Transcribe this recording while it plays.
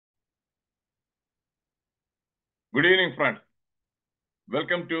Good evening, friends.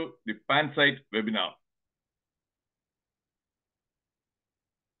 Welcome to the PANSIGHT webinar.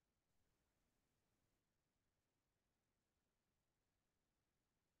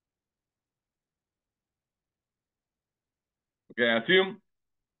 Okay, I assume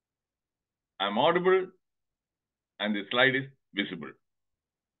I'm audible and the slide is visible.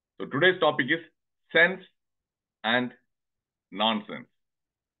 So today's topic is sense and nonsense.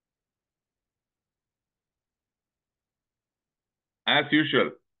 As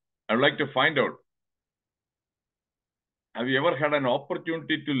usual, I would like to find out, have you ever had an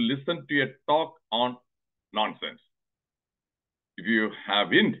opportunity to listen to a talk on nonsense? If you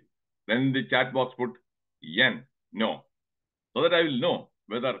haven't, then in the chat box put N, no, so that I will know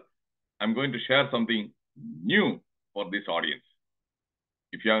whether I'm going to share something new for this audience.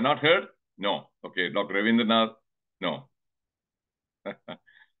 If you have not heard, no. Okay, Dr. Ravindranath, no.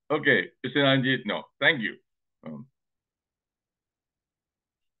 Okay, Mr. Anjit, no. Thank you.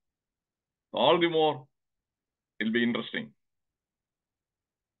 All the more, it'll be interesting.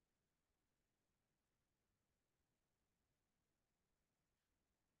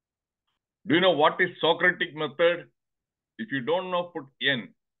 Do you know what is Socratic method? If you don't know, put N.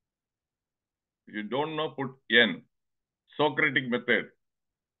 If you don't know, put N. Socratic method.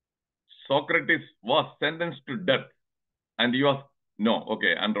 Socrates was sentenced to death and he was, no,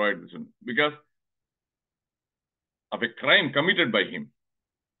 okay, Android this one, because of a crime committed by him.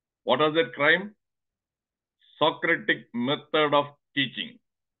 What was that crime? Socratic method of teaching.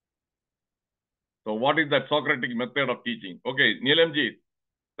 So what is that Socratic method of teaching? Okay, Neelamji,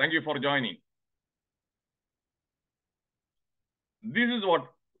 thank you for joining. This is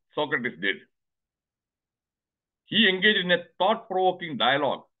what Socrates did. He engaged in a thought-provoking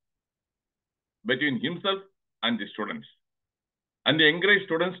dialogue between himself and the students. And he encouraged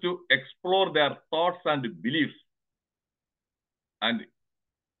students to explore their thoughts and beliefs and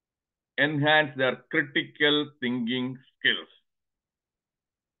enhance their critical thinking skills.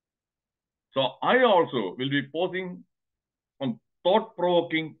 So I also will be posing some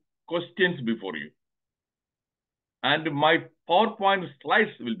thought-provoking questions before you. And my PowerPoint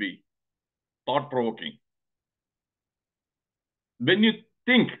slides will be thought-provoking. When you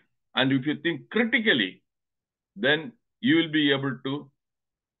think, and if you think critically, then you will be able to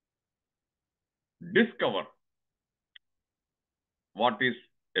discover what is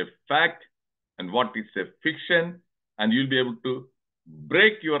a fact and what is a fiction, and you'll be able to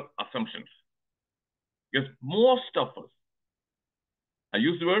break your assumptions. Because most of us, I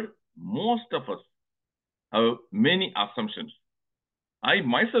use the word, most of us have many assumptions. I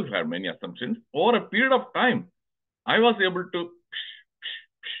myself have many assumptions. Over a period of time, I was able to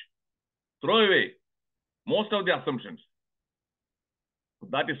throw away most of the assumptions.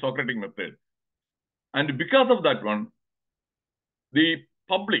 That is Socratic method. And because of that one, the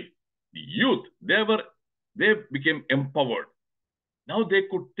public, the youth, they became empowered. Now they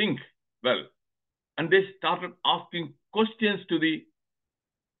could think well, and they started asking questions to the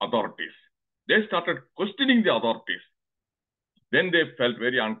authorities. They started questioning the authorities. Then they felt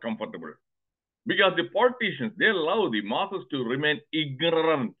very uncomfortable because the politicians, they allow the masses to remain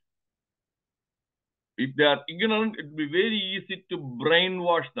ignorant. If they are ignorant, it will be very easy to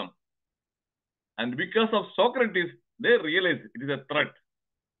brainwash them. And because of Socrates, they realize it is a threat.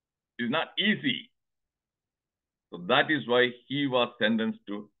 It is not easy. So that is why he was sentenced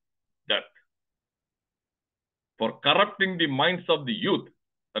to death. For corrupting the minds of the youth,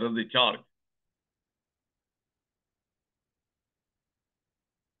 that was the charge.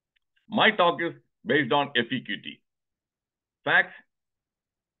 My talk is based on FEQT. Facts,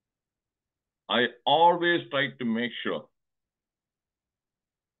 I always try to make sure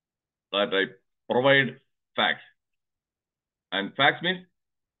that I provide facts. And facts means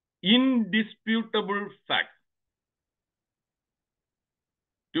indisputable facts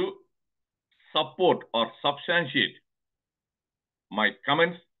to support or substantiate my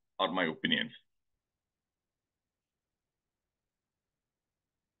comments or my opinions.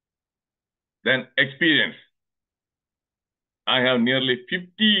 Then experience. I have nearly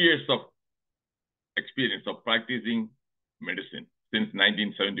 50 years of experience of practicing medicine since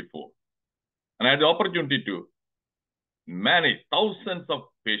 1974. And I had the opportunity to manage thousands of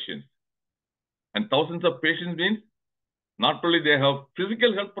patients. And thousands of patients means not only they have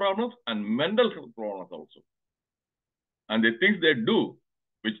physical health problems and mental health problems also. And the things they do,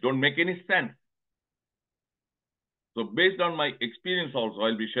 which don't make any sense. So based on my experience also,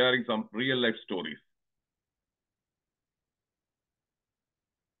 I'll be sharing some real life stories.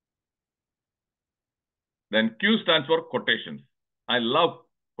 Then Q stands for quotations. I love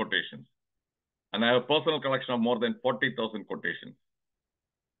quotations. And I have a personal collection of more than 40,000 quotations.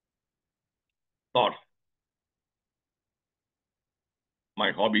 Thoughts.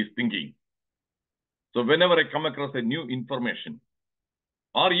 My hobby is thinking. So whenever I come across a new information,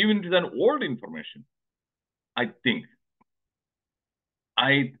 or even it is an old information, I think.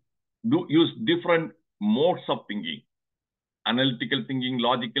 I do use different modes of thinking. Analytical thinking,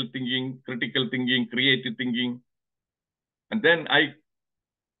 logical thinking, critical thinking, creative thinking. And then I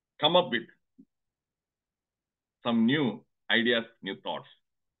come up with some new ideas, new thoughts.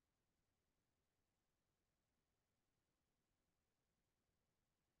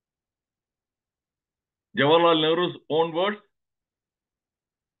 Jawaharlal Nehru's own words,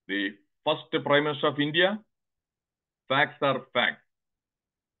 the first Prime Minister of India, facts are facts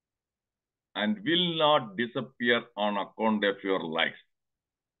and will not disappear on account of your lives.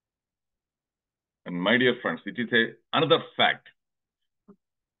 And my dear friends, it is another fact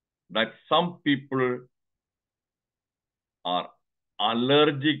that some people are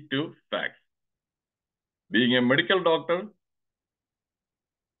allergic to facts. Being a medical doctor,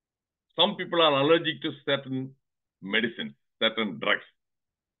 some people are allergic to certain medicines, certain drugs,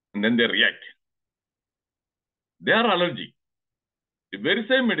 and then they react. They are allergic. The very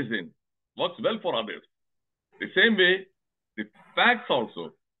same medicine works well for others. The same way, the facts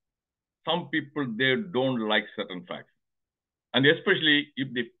also, some people, they don't like certain facts. And especially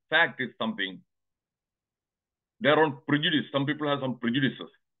if the fact is something, they're on prejudice. Some people have some prejudices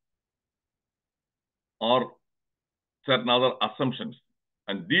or certain other assumptions.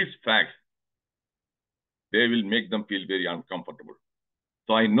 And these facts, they will make them feel very uncomfortable.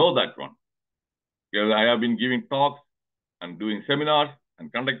 So I know that one. Because I have been giving talks and doing seminars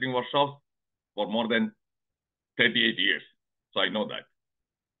and conducting workshops for more than 38 years. So I know that.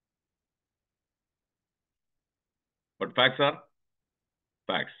 But facts are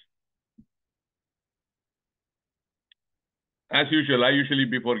facts. As usual,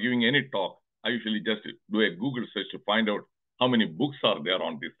 before giving any talk, I usually just do a Google search to find out how many books are there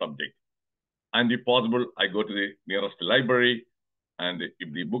on this subject. And if possible, I go to the nearest library. And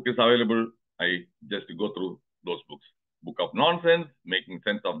if the book is available, I just go through those books. Book of Nonsense, Making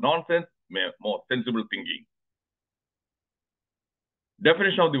Sense of Nonsense, More Sensible Thinking.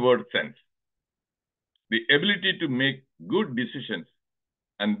 Definition of the word sense. The ability to make good decisions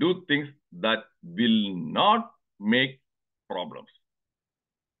and do things that will not make problems.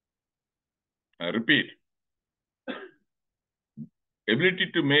 I repeat,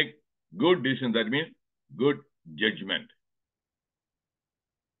 ability to make good decisions, that means good judgment.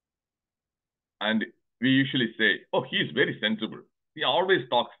 And we usually say, oh, he is very sensible. He always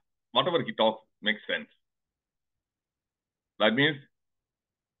talks, whatever he talks makes sense. That means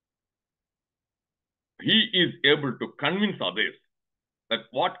he is able to convince others that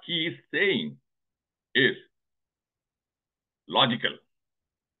what he is saying is logical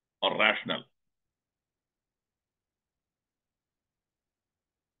or rational.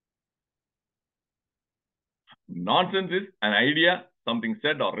 Nonsense is an idea, something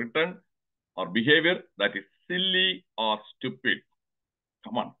said or written, or behavior that is silly or stupid.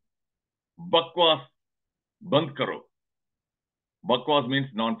 Come on. Bakwas band karo. Bakwas means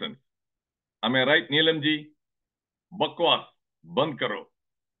nonsense. Am I right, Neelamji? Bakwas band karo.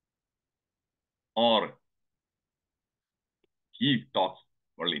 Or he talks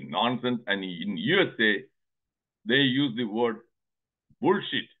only nonsense, and in USA, they use the word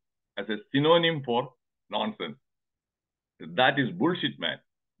bullshit as a synonym for nonsense. That is bullshit, man.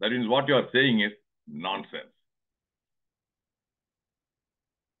 That means what you are saying is nonsense.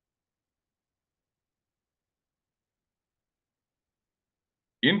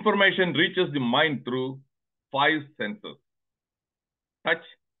 Information reaches the mind through 5 senses: touch,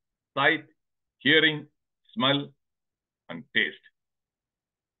 sight, hearing, smell, and taste.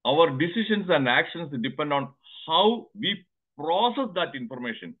 Our decisions and actions depend on how we process that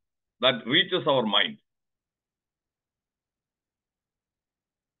information that reaches our mind.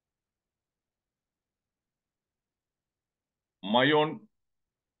 My own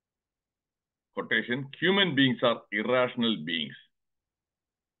quotation, human beings are irrational beings.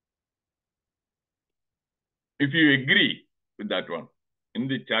 If you agree with that one, in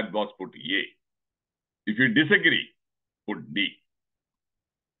the chat box put A. If you disagree, put D.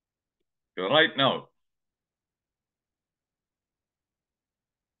 So right now,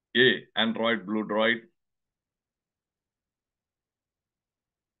 A, Android, Blue Droid.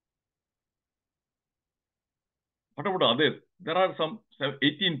 What about others? There are some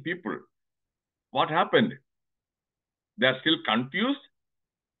 18 people. What happened? They are still confused,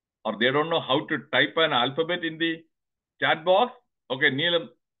 or they don't know how to type an alphabet in the chat box? Okay, Neelam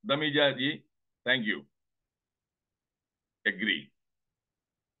Damija ji, Thank you. Agree.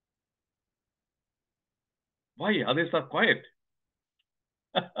 Why others are quiet?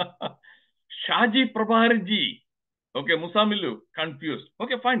 Shaji Prabharji. Okay, Musamilu, confused.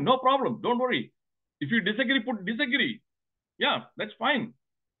 Okay, fine, no problem. Don't worry. If you disagree, put disagree. Yeah, that's fine.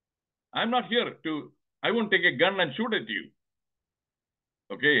 I'm not here to, I won't take a gun and shoot at you.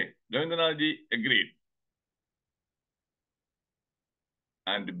 Okay, Ravindranathji agreed.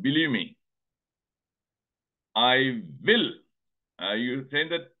 And believe me, I will, you saying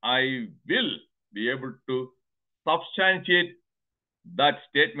that I will be able to substantiate that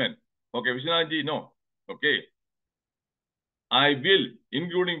statement. Okay, Vishwanathji, no. Okay. I will,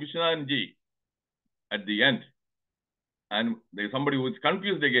 including Vishwanathji, at the end. And there's somebody who is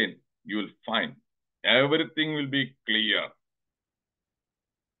confused again, you will find everything will be clear.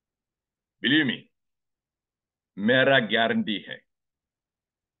 Believe me, मेरा guarantee है.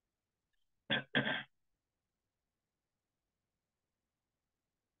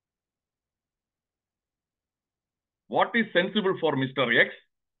 What is sensible for Mr. X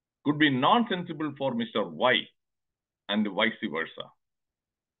could be non-sensible for Mr. Y and vice versa.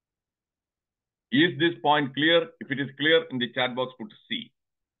 Is this point clear? If it is clear, in the chat box, put C.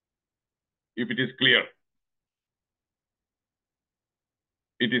 If it is clear,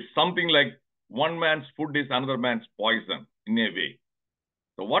 it is something like one man's food is another man's poison in a way.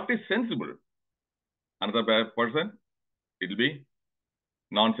 So what is sensible? Another person, it will be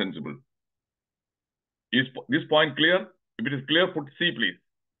non-sensible. Is this point clear? If it is clear, put C, please,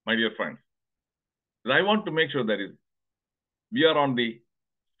 my dear friends. I want to make sure that we are on the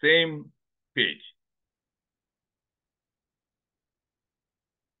same page.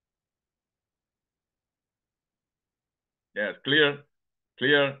 Yes, clear,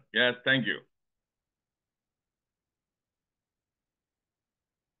 clear. Yes, thank you.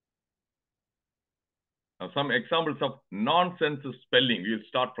 Now, some examples of nonsense spelling. We'll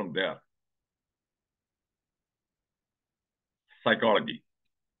start from there. Psychology.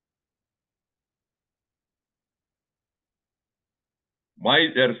 Why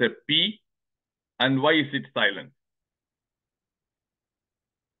there is a P and why is it silent?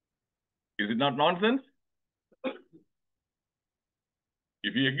 Is it not nonsense?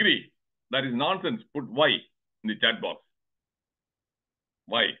 If you agree that is nonsense, put Y in the chat box.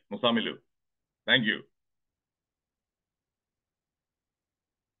 Y, Musamilu. Thank you.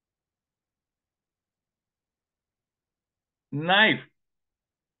 Knife.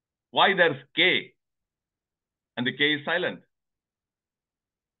 Why there's K and the K is silent?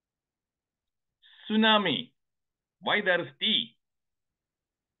 Tsunami. Why there is T?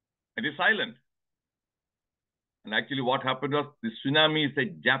 It is silent. And actually what happened was the tsunami is a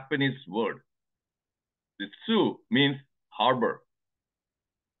Japanese word. The Tsu means harbor.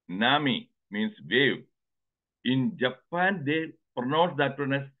 Nami means wave. In Japan, they pronounce that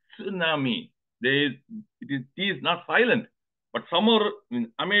one as tsunami. T is not silent. But somewhere in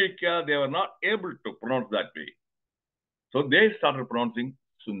America, they were not able to pronounce that way. So they started pronouncing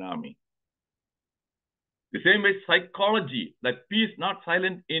tsunami. The same way psychology, that P is not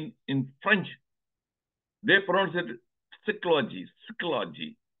silent in French. They pronounce it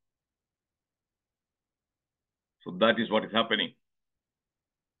psychology. So that is what is happening.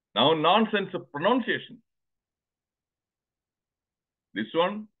 Now, nonsense pronunciation. This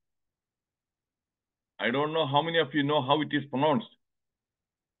one, I don't know how many of you know how it is pronounced.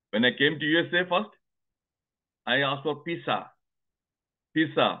 When I came to USA first, I asked for pizza.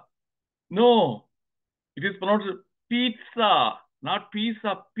 Pizza. No, it is pronounced pizza, not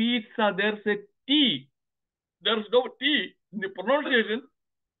pizza. Pizza, there's a T. There's no T in the pronunciation.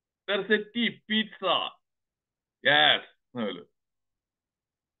 There's a T, pizza. Yes.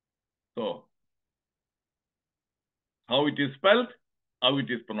 So, how it is spelled, how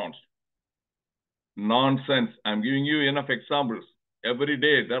it is pronounced. Nonsense. I'm giving you enough examples. Every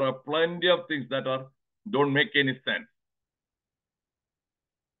day, there are plenty of things that don't make any sense.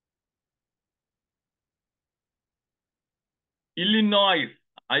 Illinois.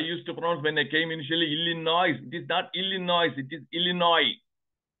 I used to pronounce when I came initially Illinois. It is not Illinois. It is Illinois.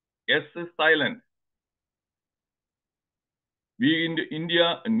 S is silent. We in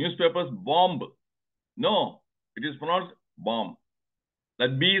India, newspapers, bomb. No, it is pronounced bomb.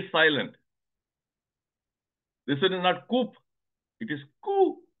 That B is silent. This is not coop. It is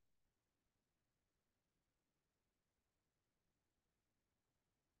coo.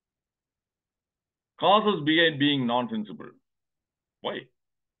 Causes behind being nonsensible. Why?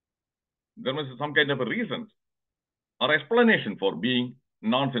 There must be some kind of a reason or explanation for being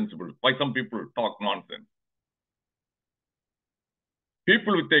nonsensible. Why some people talk nonsense.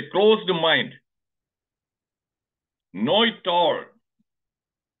 People with a closed mind know it all.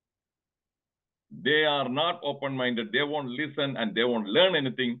 They are not open-minded. They won't listen and they won't learn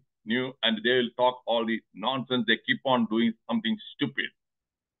anything new, and they will talk all the nonsense. They keep on doing something stupid.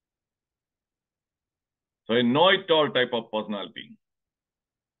 So a know-it-all type of personality.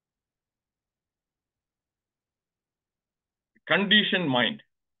 Conditioned mind,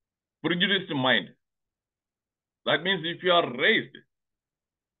 prejudiced mind. That means if you are raised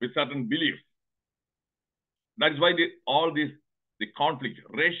with certain beliefs, that's why all these the conflicts,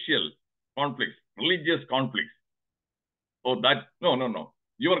 racial conflicts, religious conflicts. Oh, that no.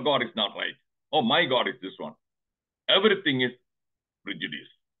 Your God is not right. Oh, my God is this one. Everything is prejudice.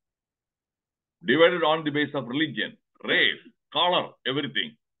 Divided on the basis of religion, race, color,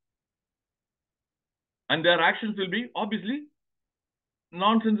 everything. And their actions will be obviously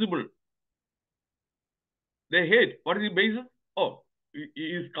nonsensible. They hate. What is the basis? Oh,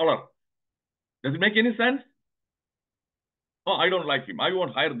 his color. Does it make any sense? Oh, I don't like him. I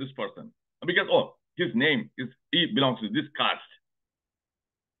won't hire this person. Because, oh, his name is, he belongs to this caste.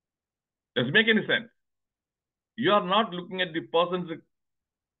 Does it make any sense? You are not looking at the person's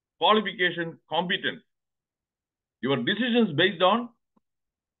qualification, competence. Your decisions based on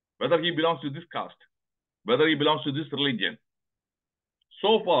whether he belongs to this caste, whether he belongs to this religion.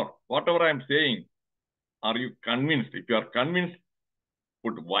 So far, whatever I'm saying, are you convinced? If you are convinced,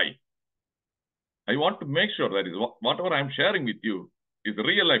 put why. I want to make sure that is whatever I'm sharing with you is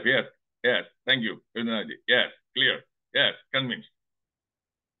real life. Yes, yes, thank you. Yes, clear. Yes, convinced.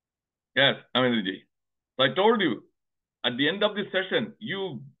 Yes, Aminji. So I told you, at the end of this session,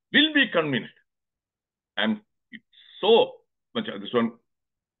 you will be convinced. I'm so much this one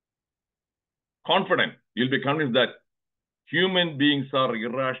confident. You'll be convinced that human beings are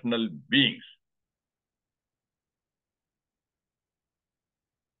irrational beings.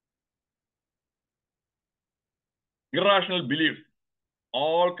 Irrational beliefs,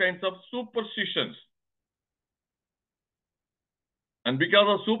 all kinds of superstitions. And because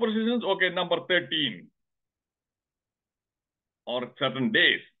of superstitions, okay, number 13, or certain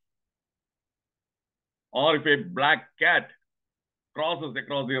days, or if a black cat crosses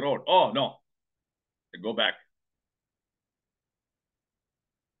across the road, oh no, go back.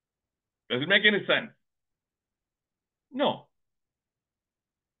 Does it make any sense? No.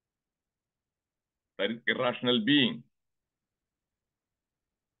 That is irrational being.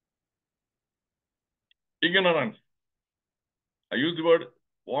 Ignorance. I use the word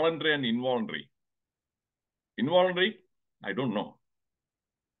voluntary and involuntary. Involuntary, I don't know.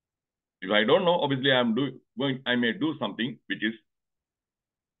 If I don't know, obviously I may do something which is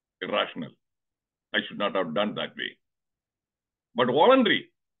irrational. I should not have done that way. But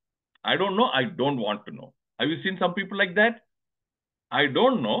voluntary, I don't know, I don't want to know. Have you seen some people like that? I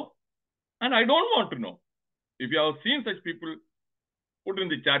don't know, and I don't want to know. If you have seen such people, put in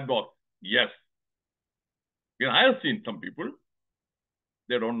the chat box, yes. I have seen some people,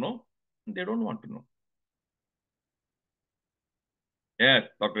 they don't know, they don't want to know. Yes,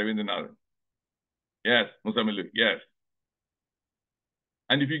 Dr. Ravindranath. Yes, Musamilu, yes.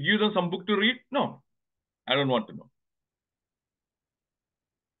 And if you give them some book to read, no, I don't want to know.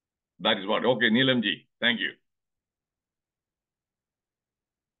 That is what. Okay, Neelamji, thank you.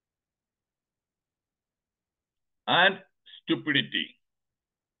 And stupidity.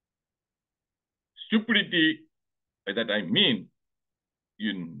 Stupidity, by that I mean,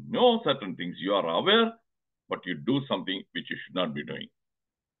 you know certain things, you are aware, but you do something which you should not be doing.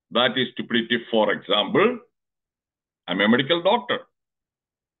 That is stupidity. For example, I'm a medical doctor.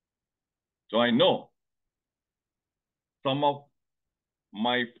 So I know some of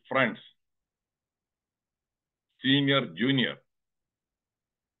my friends, senior, junior,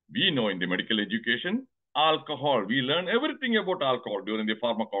 we know in the medical education, alcohol, we learn everything about alcohol during the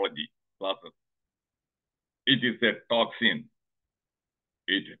pharmacology classes. It is a toxin.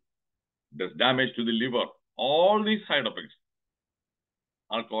 It does damage to the liver. All these side effects.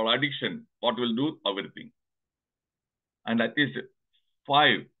 Alcohol addiction, what will do? Everything. And at least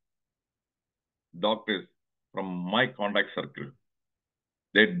 5 doctors from my contact circle,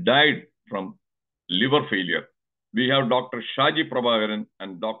 they died from liver failure. We have Dr. Shaji Prabhakaran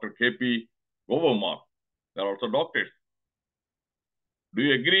and Dr. KP Govamar. They are also doctors. Do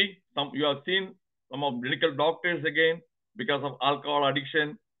you agree? You have seen some of medical doctors again because of alcohol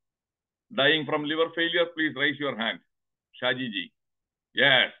addiction dying from liver failure? Please raise your hand. Shaji ji.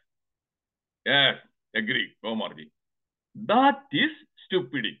 Yes. Yes. Agree. Gomarji. That is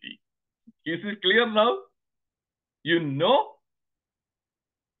stupidity. Is it clear now? You know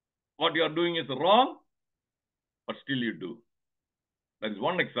what you are doing is wrong, but still you do. That is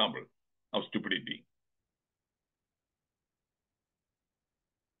one example of stupidity.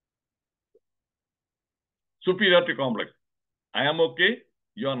 Superiority complex. I am okay,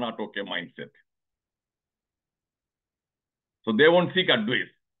 you are not okay mindset. So they won't seek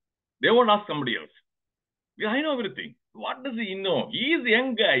advice. They won't ask somebody else. I know everything. What does he know? He is a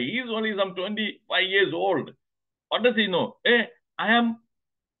young guy. He is only some 25 years old. What does he know? I am,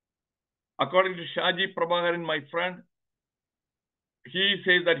 according to Shaji Prabhakaran, my friend, he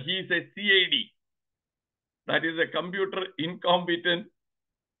says that he is a CID. That is a computer incompetent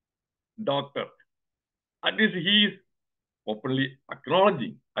doctor. At least he is openly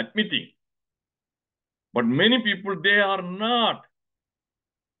acknowledging, admitting. But many people, they are not.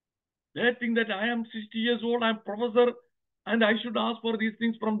 They think that I am 60 years old, I am professor, and I should ask for these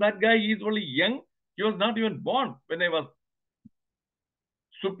things from that guy. He is only young. He was not even born when I was.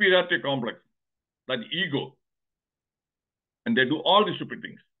 Superiority complex, that ego. And they do all the stupid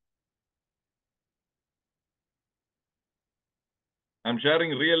things. I'm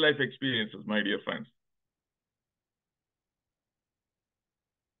sharing real life experiences, my dear friends.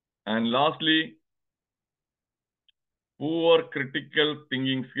 And lastly, poor critical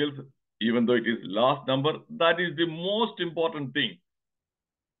thinking skills, even though it is last number, that is the most important thing.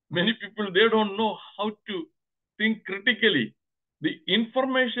 Many people, they don't know how to think critically. The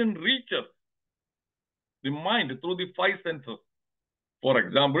information reaches the mind through the 5 senses. For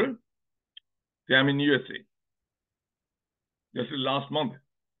example, say I'm in USA. Just last month.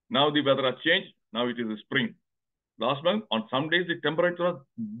 Now the weather has changed. Now it is spring. Last month, on some days, the temperature was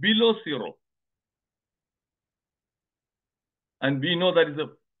below 0. And we know that is a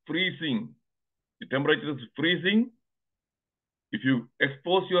freezing. The temperature is freezing. If you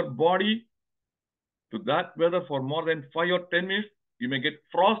expose your body to that weather for more than 5 or 10 minutes, you may get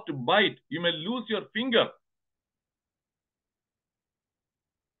frostbite. You may lose your finger.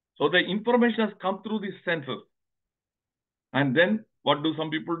 So the information has come through the senses. And then what do some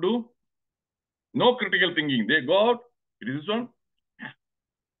people do? No critical thinking. They go out. It is this one.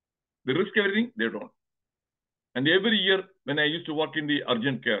 They risk everything. They don't. And every year, when I used to work in the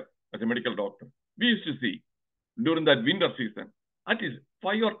urgent care as a medical doctor, we used to see during that winter season, at least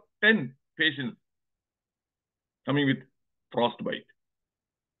 5 or 10 patients coming with frostbite.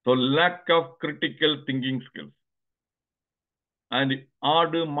 So lack of critical thinking skills. And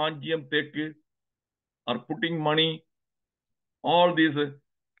Aadu, Manjiyam, Tekku are putting money, all these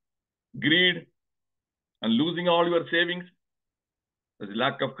greed and losing all your savings. There's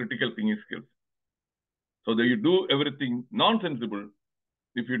lack of critical thinking skills. So that you do everything nonsensible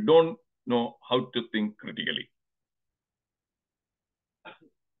if you don't know how to think critically.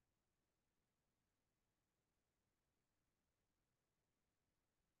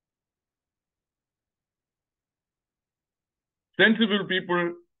 Sensible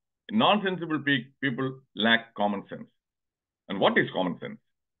people, nonsensible people lack common sense. And what is common sense?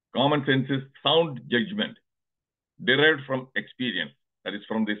 Common sense is sound judgment derived from experience. That is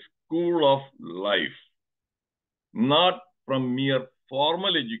from the school of life, not from mere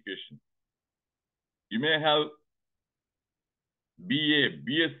formal education. You may have BA,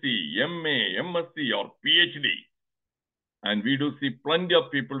 BSc, MA, MSc, or PhD. And we do see plenty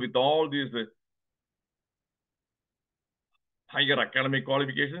of people with all these higher academic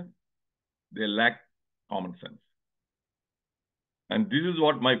qualifications. They lack common sense. And this is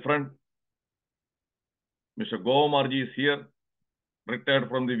what my friend, Mr. Gomarji is here, retired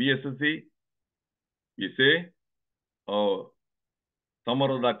from the VSSC. He say, some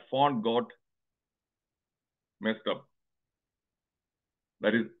of that font got messed up.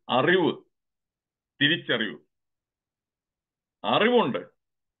 That is അറിവ്, തിരിച്ചറിവ്. അറിവുണ്ട്,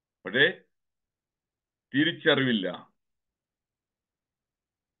 പക്ഷേ തിരിച്ചറിവില്ല.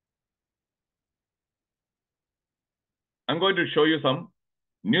 I'm going to show you some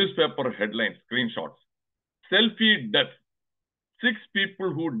newspaper headlines, screenshots. Selfie death. 6 people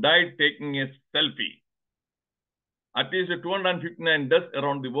who died taking a selfie. At least 259 deaths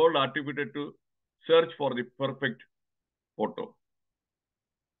around the world are attributed to search for the perfect photo.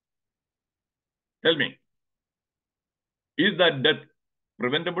 Tell me, is that death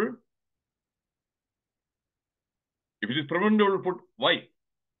preventable? If it is preventable, why?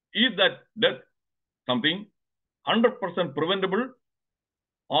 Is that death something 100% preventable,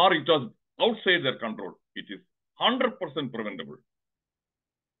 or it was outside their control? It is 100% preventable.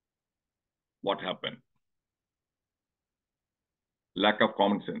 What happened? Lack of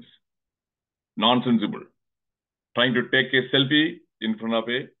common sense. Nonsensible. Trying to take a selfie in front of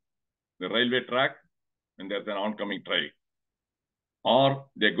the railway track, and there's an oncoming train. Or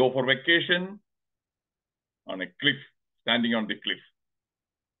they go for vacation on a cliff, standing on the cliff.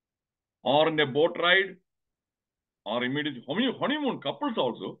 Or in a boat ride, or immediately honeymoon couples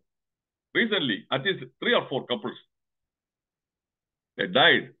also. recently, at least 3 or 4 couples, they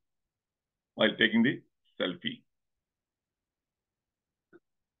died while taking the selfie.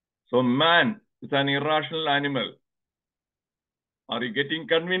 So man is an irrational animal. Are you getting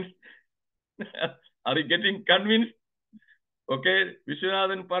convinced? Are you getting convinced? Okay,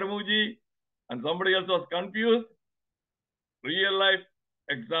 Vishwanathan Paramuji and somebody else was confused. Real life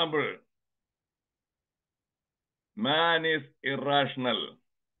example. Man is irrational.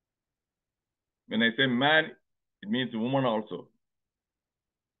 When I say man, it means woman also.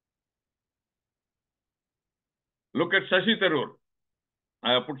 Look at Shashi Tharoor.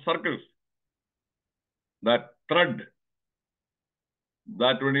 I have put circles. That thread,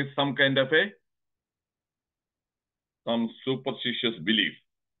 that one is some kind of some superstitious belief.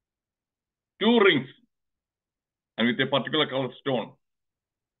 2 rings and with a particular color stone.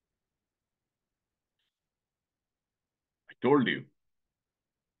 I told you,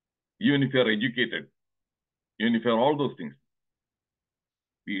 even if you are educated, even if you are all those things,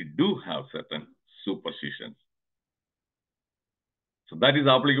 we do have certain superstitions. So that is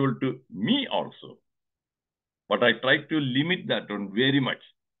applicable to me also. But I try to limit that one very much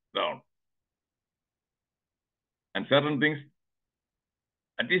down. And certain things,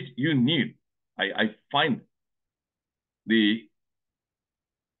 at least you need. I find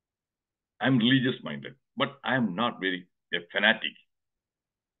I'm religious minded, but I am not very a fanatic.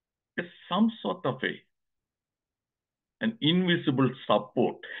 There's some sort of an invisible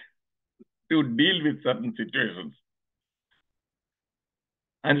support to deal with certain situations.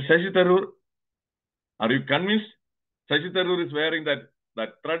 And Shashi Tharoor, are you convinced? Shashi Tharoor is wearing that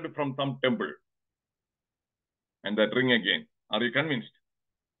thread from some temple and that ring again. Are you convinced?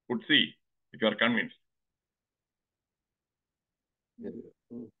 Would see if you are convinced.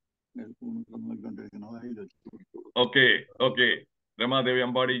 Okay. Rama Devi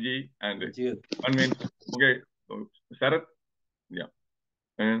Ambadi ji and convinced. Okay, Sarath, yeah.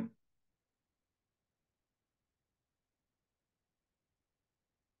 And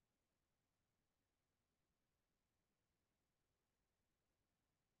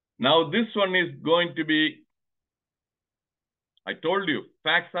now this one is going to be, I told you,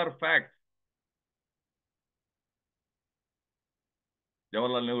 facts are facts.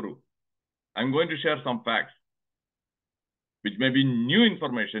 Jawaharlal Nehru. I'm going to share some facts, which may be new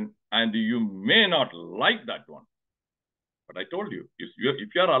information, and you may not like that one. But I told you, if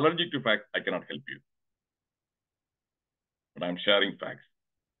you are allergic to facts, I cannot help you. But I'm sharing facts.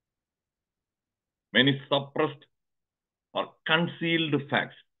 Many suppressed or concealed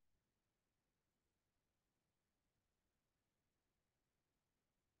facts.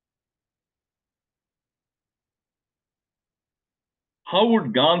 How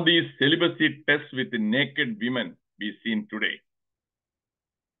would Gandhi's celibacy test with naked women be seen today?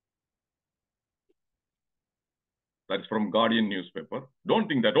 That's from Guardian newspaper. Don't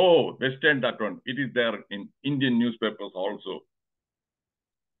think that, oh, Western that one. It is there in Indian newspapers also.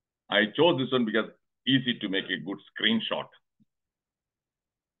 I chose this one because easy to make a good screenshot.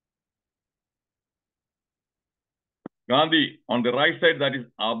 Gandhi, on the right side, that is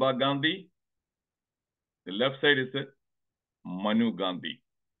Abba Gandhi. The left side is Manu Gandhi.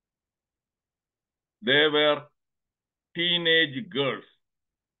 They were teenage girls.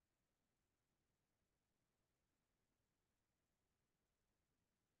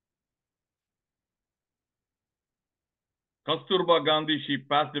 Kasturba Gandhi, she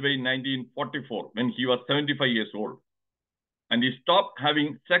passed away in 1944 when he was 75 years old. And he stopped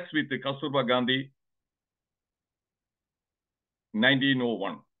having sex with Kasturba Gandhi in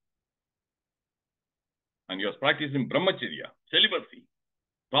 1901. And he was practicing brahmacharya, celibacy.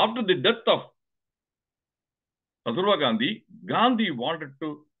 So after the death of Kasturba Gandhi, Gandhi wanted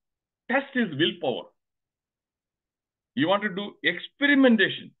to test his willpower. He wanted to do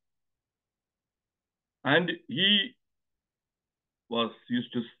experimentation. And he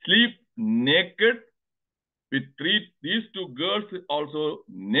used to sleep naked with these 2 girls also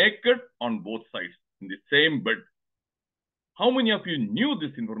naked on both sides in the same bed. How many of you knew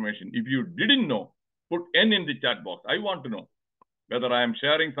this information? If you didn't know, put N in the chat box. I want to know whether I am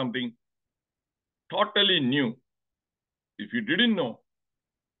sharing something totally new. If you didn't know,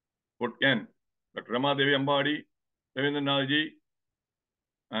 put N. Dr. Rama Devi Ambadi, Ravindranath ji,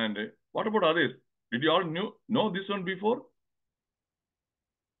 and what about others? Did you all know this one before?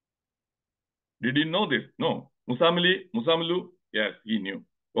 Did you know this? No. Musamilu, yes, he knew.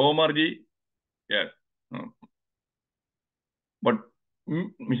 Omarji, yes. But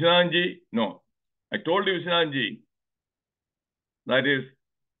Mishananji, no. I told you, Mishananji, that is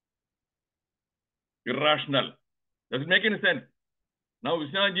irrational. Does it make any sense? Now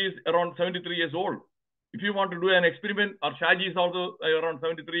Vishnaji is around 73 years old. If you want to do an experiment, or Shaji is also around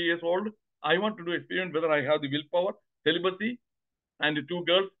 73 years old, I want to do experiment whether I have the willpower, celibacy, and 2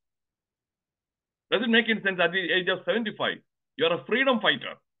 girls. Does it make any sense at the age of 75? You are a freedom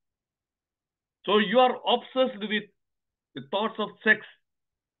fighter. So you are obsessed with the thoughts of sex.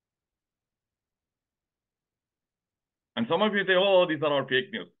 And some of you say, oh, these are all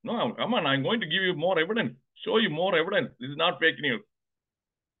fake news. No, come on, I'm going to give you more evidence, show you more evidence. This is not fake news.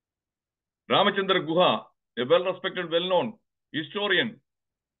 Ramachandra Guha, a well-respected, well-known historian,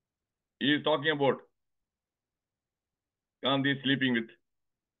 he is talking about Gandhi sleeping with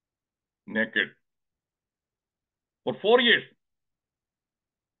naked for 4 years.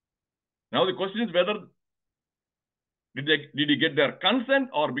 Now the question is whether did he get their consent,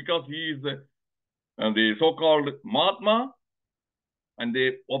 or because he is the so-called Mahatma and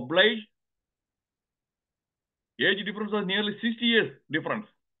they obliged. Age difference was nearly 60 years difference.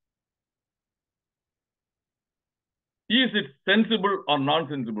 Is it sensible or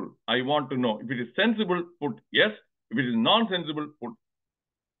non-sensible? I want to know. If it is sensible, put yes. If it is non-sensible, put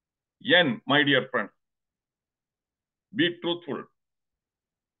N, my dear friends. Be truthful.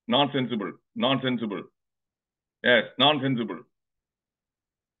 Non-sensible. Non-sensible. Yes, non-sensible.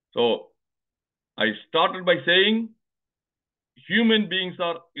 So, I started by saying human beings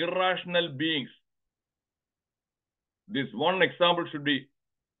are irrational beings. This one example should be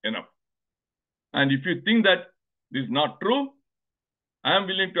enough. And if you think that this is not true, I am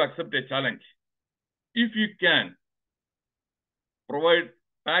willing to accept a challenge. If you can provide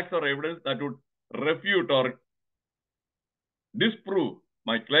facts or evidence that would refute or disprove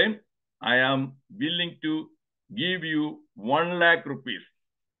my claim, I am willing to give you 1 lakh rupees.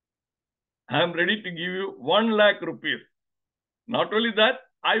 I am ready to give you 1 lakh rupees. Not only that,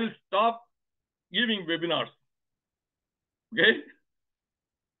 I will stop giving webinars. Okay?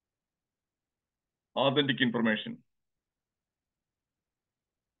 Authentic information.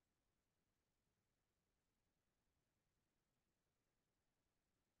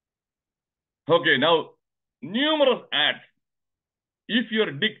 Okay, now, numerous ads. If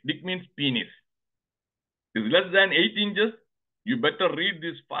your dick means penis, is less than 8 inches, you better read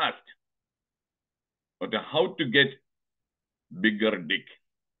this fast. Okay, how to get bigger dick.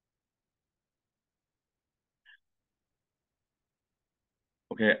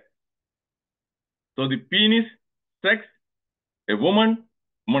 Okay. So the penis, sex, a woman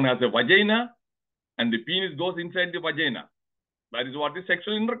has a vagina, and the penis goes inside the vagina. That is what is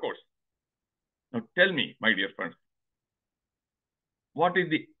sexual intercourse. Now tell me, my dear friends, what is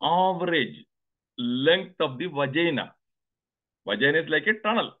the average length of the vagina? Vagina is like a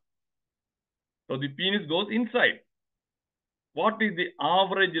tunnel. So the penis goes inside. What is the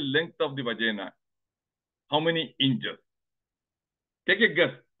average length of the vagina? How many inches? Take a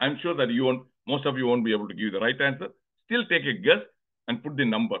guess. I'm sure that most of you won't be able to give the right answer. Still take a guess and put the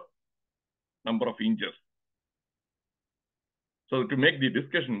number of inches. So to make the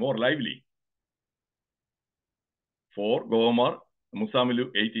discussion more lively, 4, Govamar, Musamilu,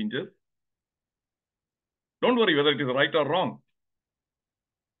 8 inches. Don't worry whether it is right or wrong.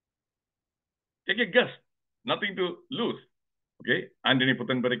 Take a guess. Nothing to lose. Okay. Anthony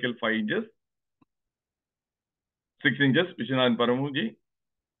Puthenperikal, 5 inches. 6 inches, Vishwanath Paramuji.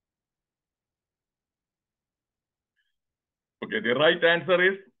 Okay, the right answer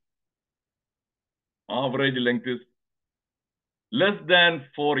is average length is less than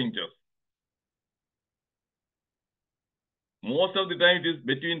 4 inches. Most of the time it is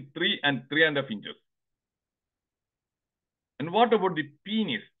between 3 and 3.5 inches. And what about the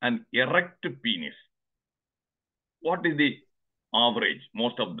penis and erect penis? What is the average,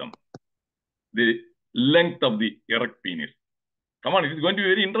 most of them? The length of the erect penis. Come on, it is going to be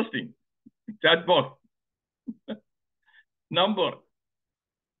very interesting. Chat box. Number.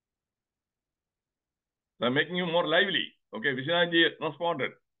 So I'm making you more lively. Okay, Vishwanathji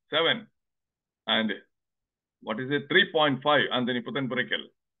responded. 7. And what is it? 3.5. Anthony Puthenperikal.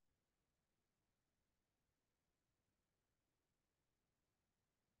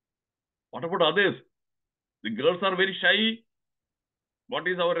 What about others? The girls are very shy. What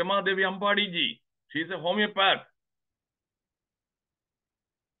is our Rama Devi Ampadi ji? She is a homeopath.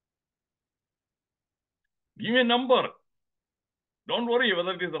 Give me a number. Don't worry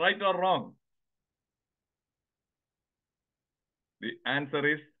whether it is right or wrong. The answer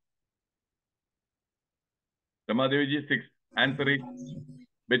is Rama Devi ji 6. Answer is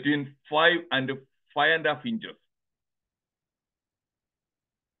between 5 and 5.5 inches.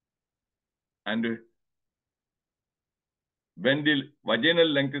 And when the vaginal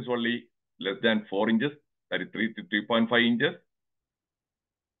length is only less than 4 inches, that is 3 to 3.5 inches,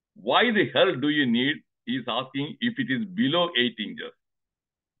 why the hell do you need? He is asking if it is below 8 inches.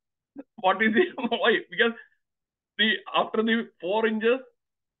 What is it? Why? Because after the 4 inches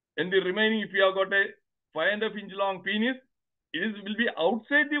and the remaining, if you have got a 5.5 inch long penis, will be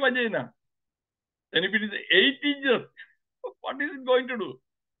outside the vagina. And if it is 8 inches, what is it going to do?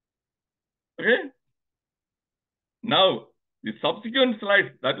 Okay. Now, the subsequent slides,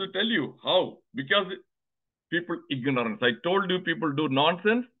 that will tell you how. Because people ignorance. I told you people do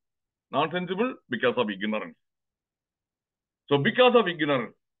nonsense, nonsensible because of ignorance. So because of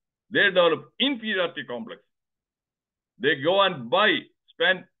ignorance, they develop inferiority complex. They go and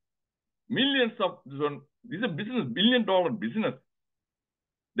spend millions of, this is a business, $1 billion business.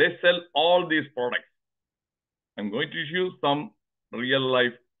 They sell all these products. I'm going to issue some real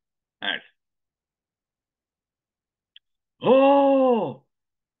life ads. Oh,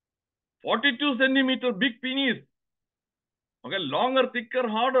 42 centimeter big penis. Okay, longer, thicker,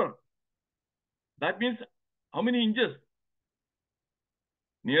 harder. That means how many inches?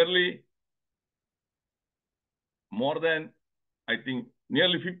 Nearly more than, I think,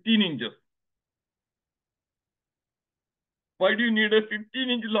 nearly 15 inches. Why do you need a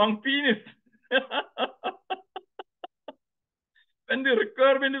 15-inch long penis? When the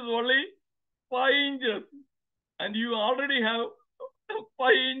requirement is only 5 inches and you already have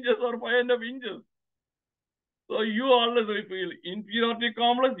 5 inches or 5.5 inches. So you always feel inferiority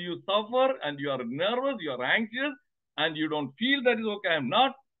complex, you suffer and you are nervous, you are anxious and you don't feel that is okay. I'm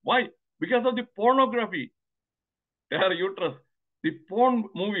not. Why? Because of the pornography. Their uterus, the porn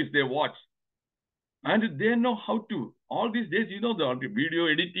movies they watch. And they know how to. All these days, you know, the video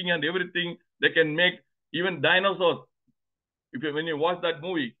editing and everything, they can make even dinosaurs. When you watch that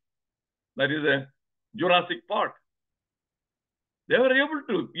movie, that is a Jurassic Park, they were able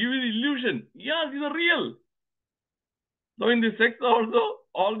to give you the illusion. Yeah, these are real. So in the sex also,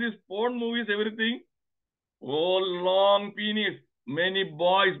 all these porn movies, everything, oh, long penis. Many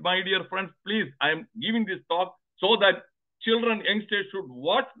boys, my dear friends, please, I am giving this talk so that children, youngsters should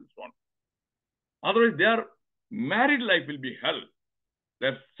watch this one. Otherwise, their married life will be hell.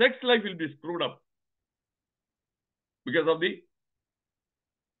 Their sex life will be screwed up because of the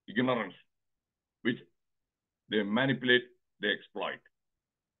ignorance, which they manipulate, they exploit.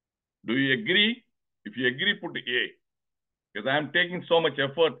 Do you agree? If you agree, put A. Because I am taking so much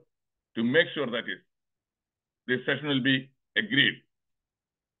effort to make sure that this session will be agreed.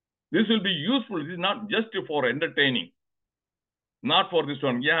 This will be useful. This is not just for entertaining. Not for this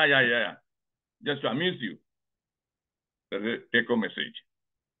one. Yeah. Just to amuse you. That's a take-home message.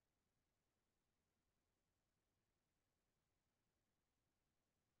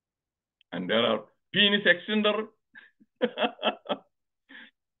 And there are penis extender.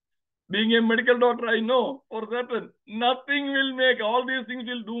 Being a medical doctor, I know for certain, nothing will make, all these things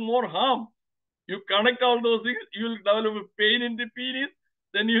will do more harm. You connect all those things, you will develop a pain in the penis,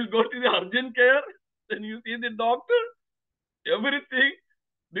 then you go to the urgent care, then you see the doctor, everything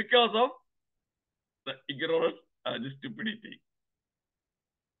because of the ignorance and the stupidity.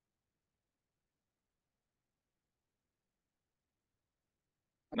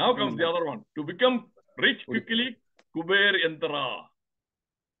 Now comes the other one. To become rich quickly, Kuber Yantra.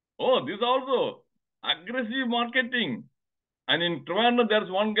 Oh, this also aggressive marketing. And in Trivandrum, there's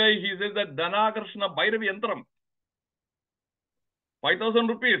one guy, he says that Dhanakarshana Bhairavi Yantram. 5,000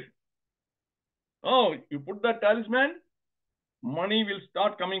 rupees. Oh, you put that talisman, money will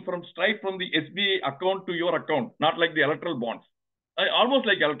start coming straight from the SBI account to your account, not like the electoral bonds. Almost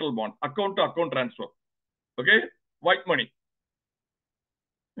like electoral bonds, account to account transfer. Okay? White money.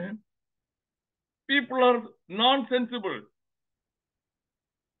 Yeah. People are nonsensible.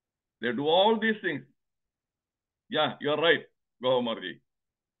 They do all these things. Yeah, you're right. Go, Marji.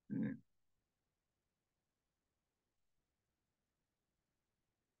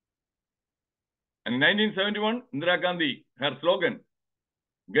 And in 1971, Indira Gandhi, her slogan,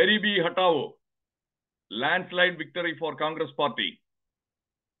 Garibi Hatao, landslide victory for Congress party.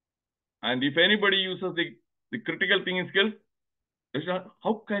 And if anybody uses the critical thinking skills,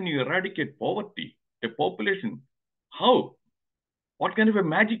 how can you eradicate poverty, a population? How? What kind of a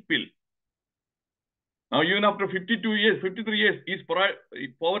magic pill? Now, even after 52 years, 53 years, is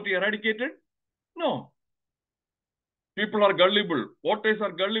poverty eradicated? No. People are gullible. Voters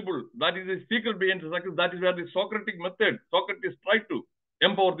are gullible. That is the secret behind the success. That is where the Socratic method, Socrates tried to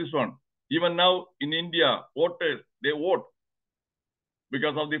empower this one. Even now in India, voters, they vote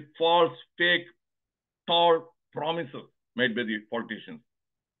because of the false, fake, tall promises made by the politicians.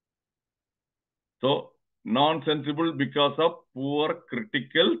 So, nonsensible because of poor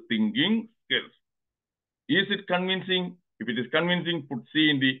critical thinking skills. Is it convincing? If it is convincing, put C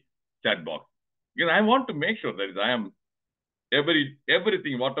in the chat box. Because I want to make sure that I am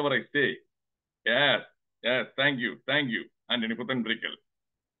everything, whatever I say. Yes, thank you. And then put in brickle.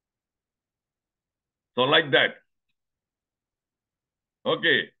 So like that.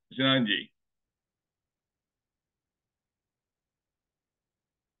 Okay, Shinanji.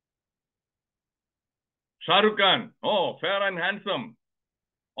 Shah Rukh Khan, oh, fair and handsome.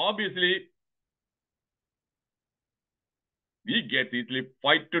 Obviously, we get easily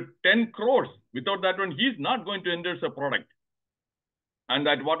 5 to 10 crores. Without that one, he's not going to endorse a product. And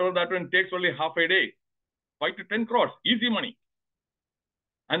that whatever that one takes only half a day. 5 to 10 crores, easy money.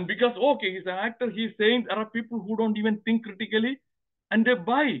 And because, okay, he's an actor, he's saying there are people who don't even think critically and they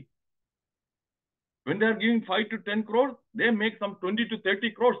buy. When they are giving 5 to 10 crores, they make some 20 to 30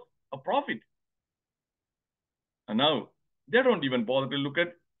 crores a profit. And now they don't even bother to look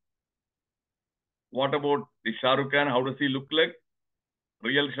at what about the Shah Rukh Khan? How does he look like?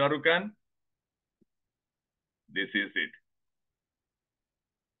 Real Shah Rukh Khan? This is it.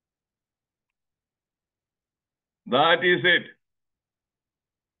 That is it.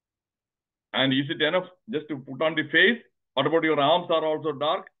 And is it enough just to put on the face? What about your arms are also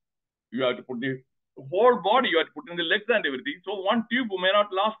dark? You have to put the whole body, you have to put in the legs and everything. So one tube may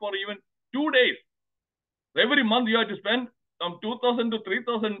not last for even 2 days. Every month you have to spend some 2,000 to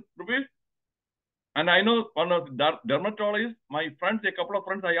 3,000 rupees. And I know one of the dermatologists, my friends, a couple of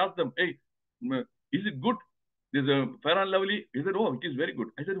friends, I asked them, hey, is it good? This Fair and Lovely. He said, oh, it is very good.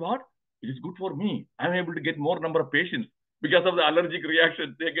 I said, what? It is good for me. I'm able to get more number of patients because of the allergic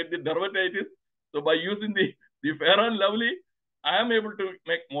reaction. They get the dermatitis. So by using the Fair and Lovely, I am able to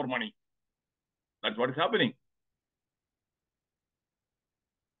make more money. That's what is happening.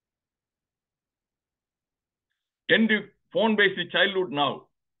 End the phone-based childhood now.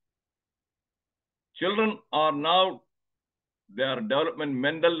 Children are now, their development,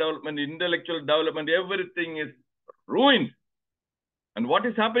 mental development, intellectual development, everything is ruined. And what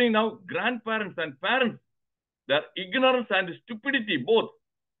is happening now? Grandparents and parents, their ignorance and stupidity, both.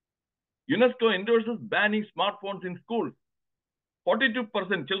 UNESCO endorses banning smartphones in schools.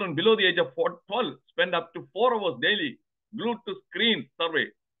 42% children below the age of 12 spend up to 4 hours daily glued to screens. Survey.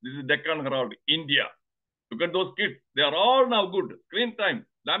 This is Deccan Herald, India. Look at those kids. They are all now good. Screen time,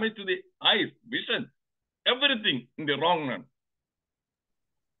 damage to the eyes, vision, everything in the wrong run.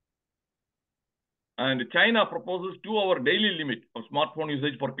 And China proposes 2-hour daily limit of smartphone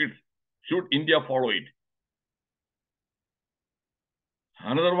usage for kids. Should India follow it?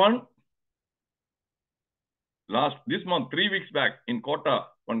 Another one. This month, 3 weeks back in Kota,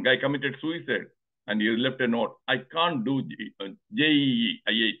 one guy committed suicide and he left a note. I can't do JEE,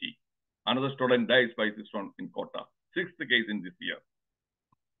 IIT. Another student dies by this one in Kota. 6th case in this year.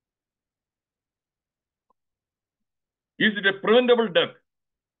 Is it a preventable death?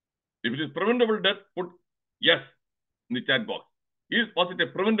 If it is preventable death, put yes in the chat box. Was it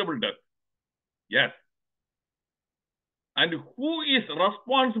a preventable death? Yes. And who is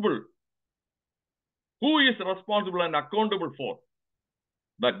responsible? Who is responsible and accountable for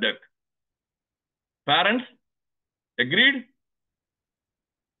that death? Parents? Agreed?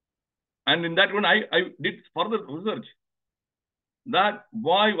 And in that one, I did further research. That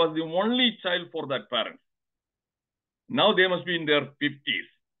boy was the only child for that parent. Now they must be in their 50s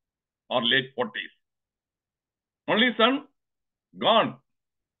or late 40s. Only son, gone.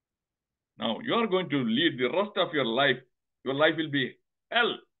 Now you are going to lead the rest of your life. Your life will be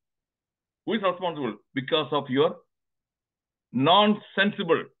hell. Who is responsible? Because of your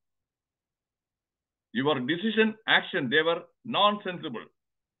non-sensible. Your decision, action, they were non-sensible.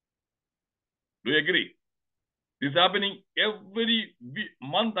 Do you agree? This is happening every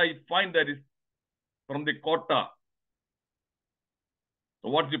month. I find that is from the quota. So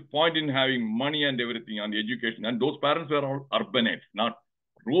what's the point in having money and everything on the education? And those parents were all urbanites, not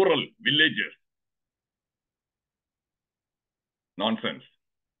rural villagers. Nonsense.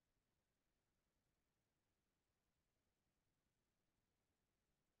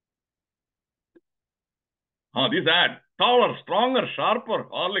 This ad, taller, stronger, sharper,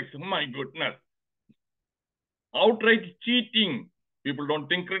 Horlicks, oh my goodness. Outright cheating. People don't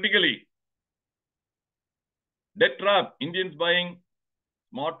think critically. Debt trap, Indians buying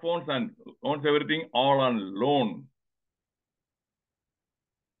smartphones and owns everything all on loan.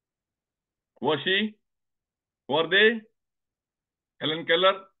 Who was she? Who are they? Helen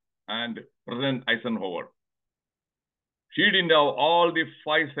Keller and President Eisenhower. She didn't have all the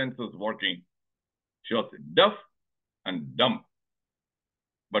 5 senses working. She was deaf and dumb.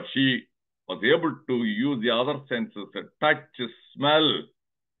 But she was able to use the other senses, touch, smell,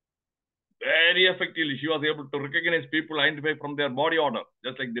 Very effectively, she was able to recognize people, identify from their body odor,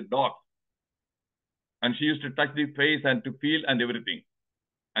 just like the dog. And she used to touch the face and to feel and everything.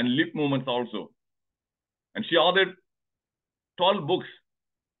 And lip movements also. And she authored 12 books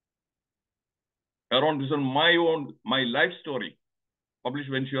around this on my life story, published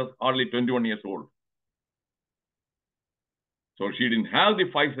when she was hardly 21 years old. So she didn't have the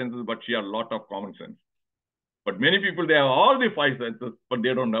five senses, but she had a lot of common sense. But many people, they have all the five senses, but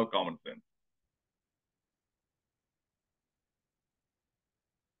they don't have common sense.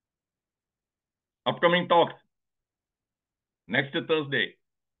 Upcoming talks. Next Thursday,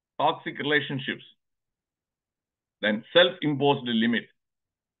 toxic relationships. Then self-imposed limit.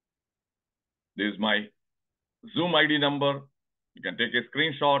 This is my Zoom ID number. You can take a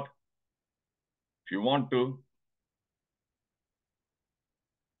screenshot if you want to.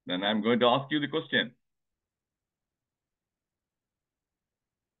 Then I'm going to ask you the question.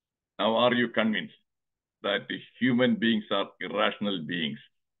 Now, are you convinced that human beings are irrational beings?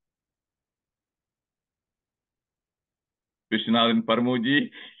 Vishwanathan Paramuji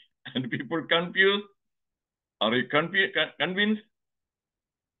and people confused? Are you convinced?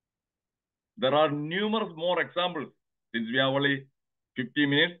 There are numerous more examples. Since we have only 50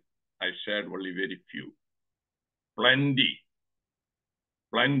 minutes, I shared only very few. Plenty.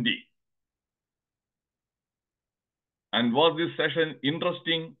 And was this session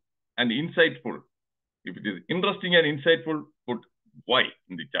interesting and insightful? If it is interesting and insightful, put why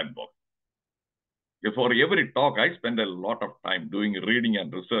in the chat box. Because for every talk, I spend a lot of time doing reading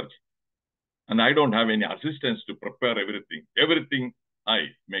and research. And I don't have any assistants to prepare everything. Everything, I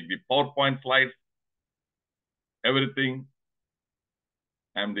make the PowerPoint slides. Everything.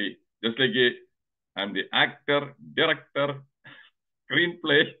 I'm the actor, director,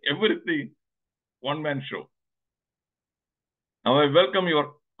 screenplay, everything. One-man show. Now I welcome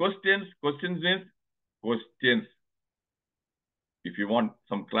your questions. Questions means questions. If you want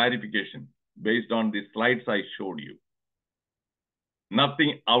some clarification based on the slides I showed you.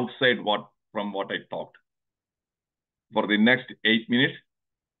 Nothing outside from what I talked. For the next 8 minutes.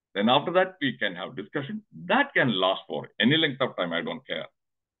 Then after that, we can have discussion. That can last for any length of time. I don't care.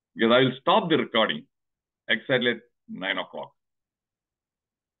 Because I will stop the recording exactly at 9 o'clock.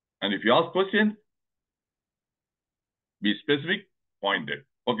 And if you ask questions, be specific, pointed.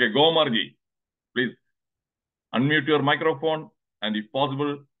 Okay, go Marji. Please unmute your microphone. And if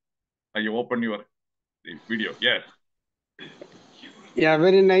possible, you open your video. Yes. Yeah,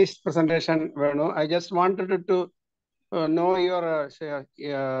 very nice presentation, Venu. I just wanted to know your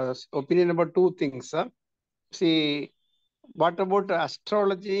opinion about two things. See, what about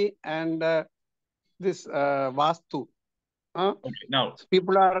astrology and this Vastu? Okay, now.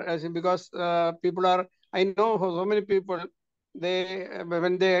 People are, because people are, I know so many people, they,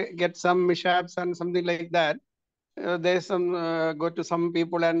 when they get some mishaps and something like that, there's some, go to some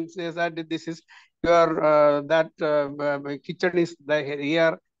people and says that this is your, kitchen is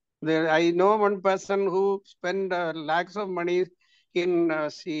here. I know one person who spent lakhs of money in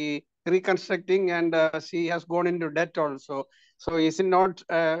reconstructing, and she has gone into debt also. So is it not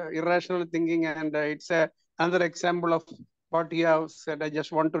irrational thinking? And it's another example of what you have said. I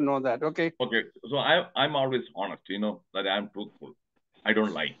just want to know that. Okay. Okay. So I'm always honest, that I'm truthful. I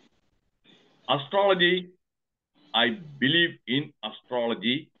don't lie. Astrology, I believe in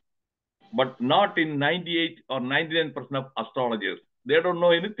astrology, but not in 98 or 99% of astrologers. They don't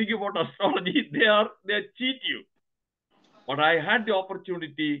know anything about astrology. They cheat you. But I had the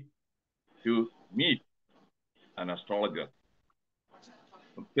opportunity to meet an astrologer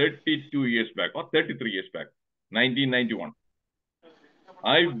 32 years back or 33 years back, 1991.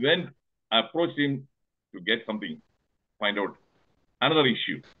 I approached him to get something, find out another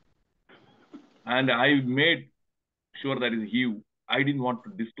issue. And I made sure that I didn't want to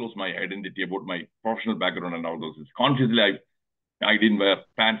disclose my identity about my professional background and all those things. Consciously, I didn't wear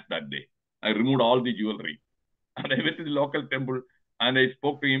pants that day. I removed all the jewelry. And I went to the local temple and I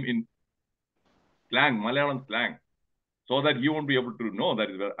spoke to him in slang, Malayalam slang, so that he won't be able to know that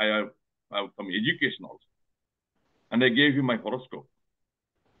I have some education also. And I gave him my horoscope.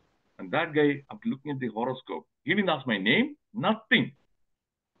 And that guy, after looking at the horoscope, he didn't ask my name, nothing.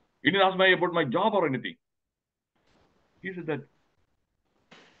 He didn't ask me about my job or anything. He said that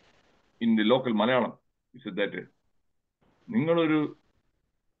in the local Malayalam, he said that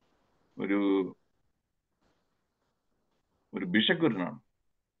ഒരു bishagurana,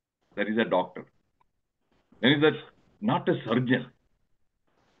 that is a doctor. Then is that not a surgeon.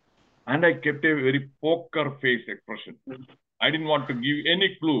 And I kept a very poker face expression. I didn't want to give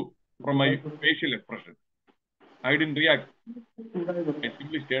any clue from my facial expression. I didn't react. I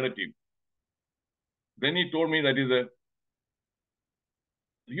simply stared at him. Then he told me that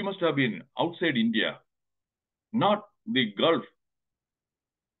you must have been outside India, not the Gulf.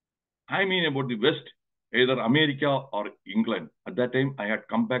 I mean about the West, either America or England. At that time, I had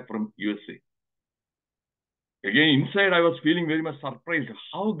come back from USA. Again, inside, I was feeling very much surprised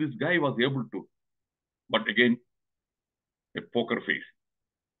how this guy was able to. But again, a poker face.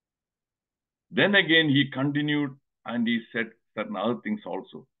 Then again, he continued and he said certain other things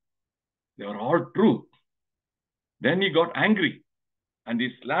also. They were all true. Then he got angry and he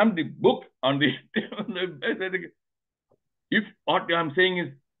slammed the book on the bed. If what I'm saying is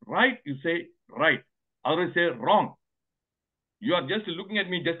right, you say right. Others say wrong. You are just looking at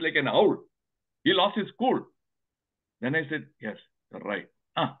me just like an owl. He lost his cool. Then I said, yes, you're right.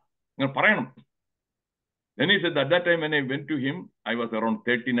 Then he said, at that time when I went to him, I was around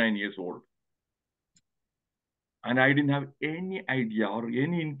 39 years old. And I didn't have any idea or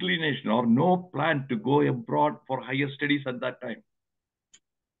any inclination or no plan to go abroad for higher studies at that time.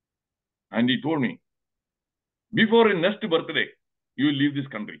 And he told me, before your next birthday, you will leave this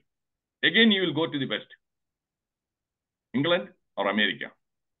country. Again, you will go to the West, England or America,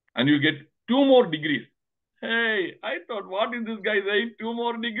 and you will get 2 more degrees. Hey, I thought, what is this guy saying? 2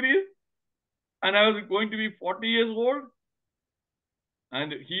 more degrees? And I was going to be 40 years old.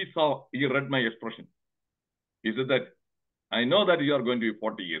 And he read my expression. He said that, I know that you are going to be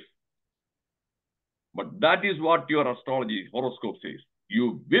 40 years. But that is what your astrology horoscope says.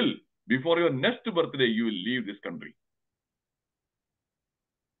 You will, before your next birthday, you will leave this country.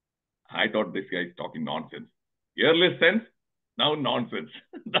 I thought this guy is talking nonsense. Earlier sense, now nonsense.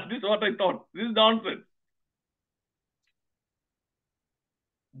 That is what I thought. This is nonsense.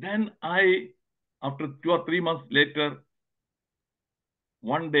 Then after 2 or 3 months later,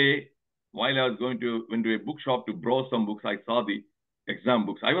 one day, while I was went to a bookshop to browse some books, I saw the exam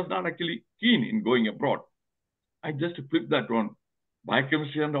books. I was not actually keen in going abroad. I just flipped that one.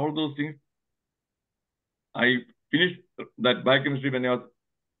 Biochemistry and all those things. I finished that biochemistry when I was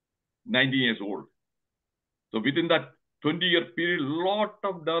 19 years old. So within that 20-year period, lot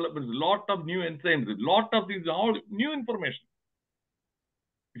of developments, lot of new enzymes, lot of things, all new information.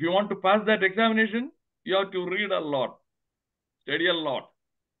 If you want to pass that examination, you have to read a lot, study a lot.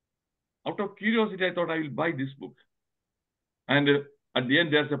 Out of curiosity, I thought I will buy this book. And at the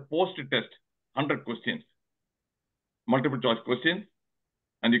end, there's a post-test, 100 questions, multiple choice questions,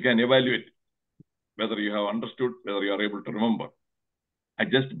 and you can evaluate whether you have understood, whether you are able to remember. I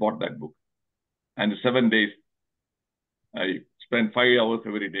just bought that book. And 7 days, I spent 5 hours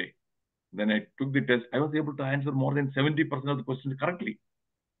every day. Then I took the test. I was able to answer more than 70% of the questions correctly.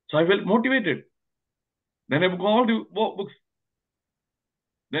 So I felt motivated. Then I booked all the books.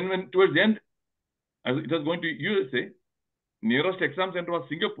 Then when towards the end, it was going to USA. Nearest exam center was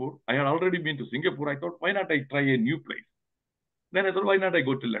Singapore. I had already been to Singapore. I thought, why not I try a new place? Then I thought, why not I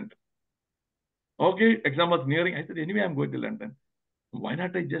go to London? Okay, exam was nearing. I said, anyway, I'm going to London. Why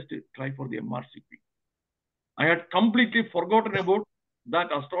not I just try for the MRCP? I had completely forgotten about that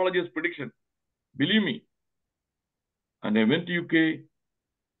astrologer's prediction. Believe me. And I went to UK.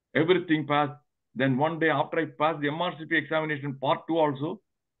 Everything passed. Then one day after I passed the MRCP examination, part 2 also,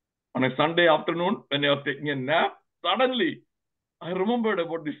 on a Sunday afternoon, when I was taking a nap, suddenly I remembered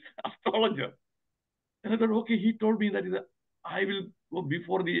about this astrologer. And I thought, okay, he told me that I will go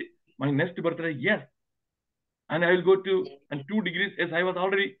before my next birthday. Yes. And I will go to 2 degrees. Yes, I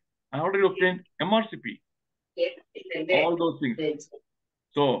already obtained MRCP. All those things.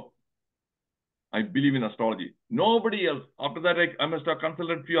 So I believe in astrology. Nobody else. After that, I must have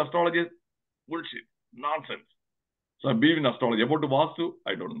consulted few astrologers. Bullshit. Nonsense. So I believe in astrology. About the Vastu,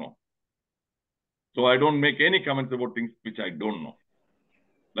 I don't know. So I don't make any comments about things which I don't know.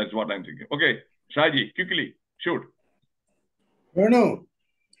 That's what I'm thinking. Okay, Shaji, quickly, shoot. No.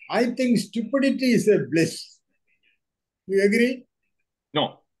 I think stupidity is a bliss. You agree?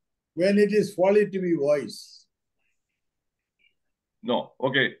 No. When it is folly to be wise. No.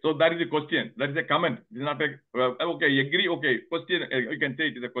 Okay. So that is a question. That is a comment. It is not a okay. Agree. Okay. Question. You can say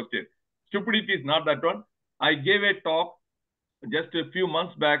it is a question. Stupidity is not that one. I gave a talk just a few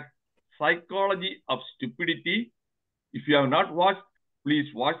months back. Psychology of stupidity. If you have not watched, please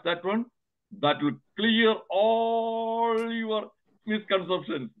watch that one. That will clear all your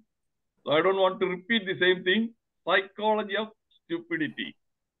misconceptions. So I don't want to repeat the same thing. Psychology of stupidity.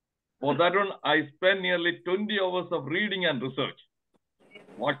 For that one, I spent nearly 20 hours of reading and research.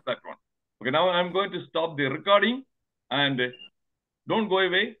 Watch that one. Okay, now I'm going to stop the recording and don't go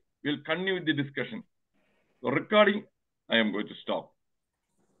away. We'll continue with the discussion. So recording, I am going to stop.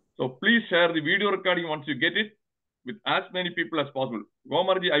 So please share the video recording once you get it. with as many people as possible.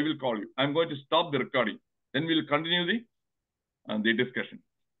 Gomarji, I will call you. I'm going to stop the recording. Then we'll continue the discussion.